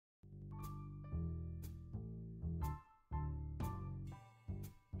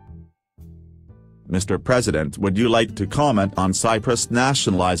Mr. President, would you like to comment on Cyprus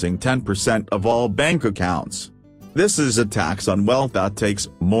nationalizing 10% of all bank accounts? This is a tax on wealth that takes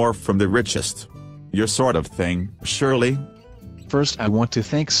more from the richest. Your sort of thing, surely? First, I want to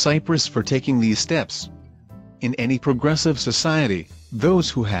thank Cyprus for taking these steps. In any progressive society, those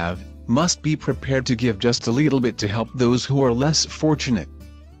who have, must be prepared to give just a little bit to help those who are less fortunate.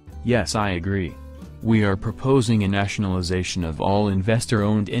 Yes, I agree. We are proposing a nationalization of all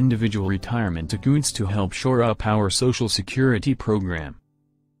investor-owned individual retirement accounts to help shore up our social security program.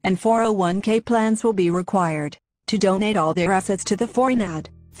 And 401k plans will be required to donate all their assets to the Foreign Aid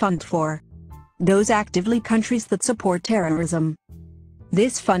Fund for those actively countries that support terrorism.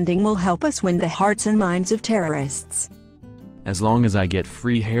 This funding will help us win the hearts and minds of terrorists. As long as I get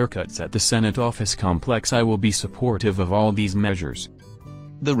free haircuts at the Senate office complex, I will be supportive of all these measures.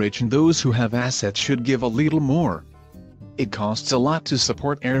 The rich and those who have assets should give a little more. It costs a lot to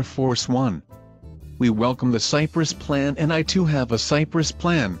support Air Force One. We welcome the Cyprus plan, and I too have a Cyprus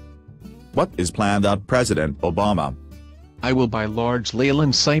plan. What is planned at President Obama? I will buy large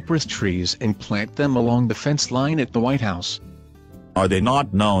Leyland cypress trees and plant them along the fence line at the White House. Are they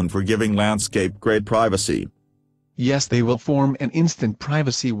not known for giving landscape-grade privacy? Yes, they will form an instant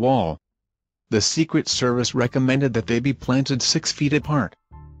privacy wall. The Secret Service recommended that they be planted 6 feet apart.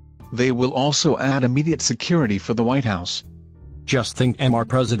 They will also add immediate security for the White House. Just think, Mr.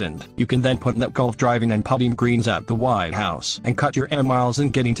 President, you can then put up golf driving and putting greens at the White House and cut your air miles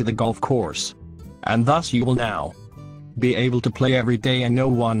in getting to the golf course. And thus you will now be able to play every day and no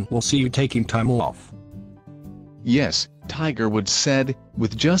one will see you taking time off. Yes, Tiger Woods said,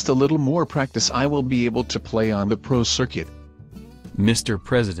 with just a little more practice I will be able to play on the pro circuit. Mr.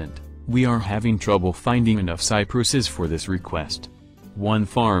 President, we are having trouble finding enough cypresses for this request. One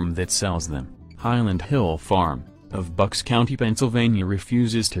farm that sells them, Highland Hill Farm, of Bucks County, Pennsylvania,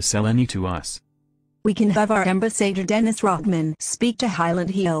 refuses to sell any to us. We can have our ambassador Dennis Rodman speak to Highland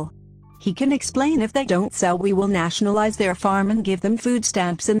Hill. He can explain if they don't sell, we will nationalize their farm and give them food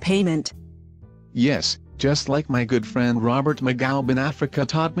stamps in payment. Yes, just like my good friend Robert McGowan in Africa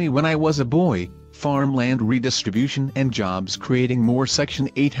taught me when I was a boy, farmland redistribution and jobs creating more Section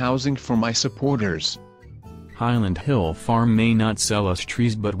 8 housing for my supporters. Highland Hill Farm may not sell us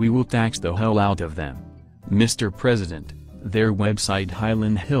trees, but we will tax the hell out of them. Mr. President, their website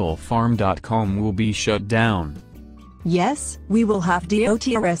highlandhillfarm.com will be shut down. Yes, we will have DOT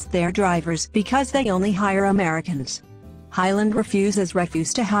arrest their drivers because they only hire Americans. Highland refuse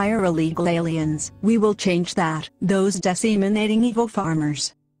to hire illegal aliens. We will change that. Those disseminating evil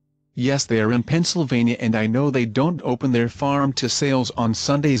farmers. Yes, they are in Pennsylvania, and I know they don't open their farm to sales on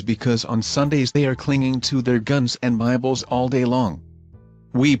Sundays because on Sundays they are clinging to their guns and Bibles all day long.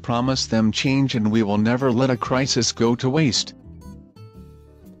 We promise them change, and we will never let a crisis go to waste.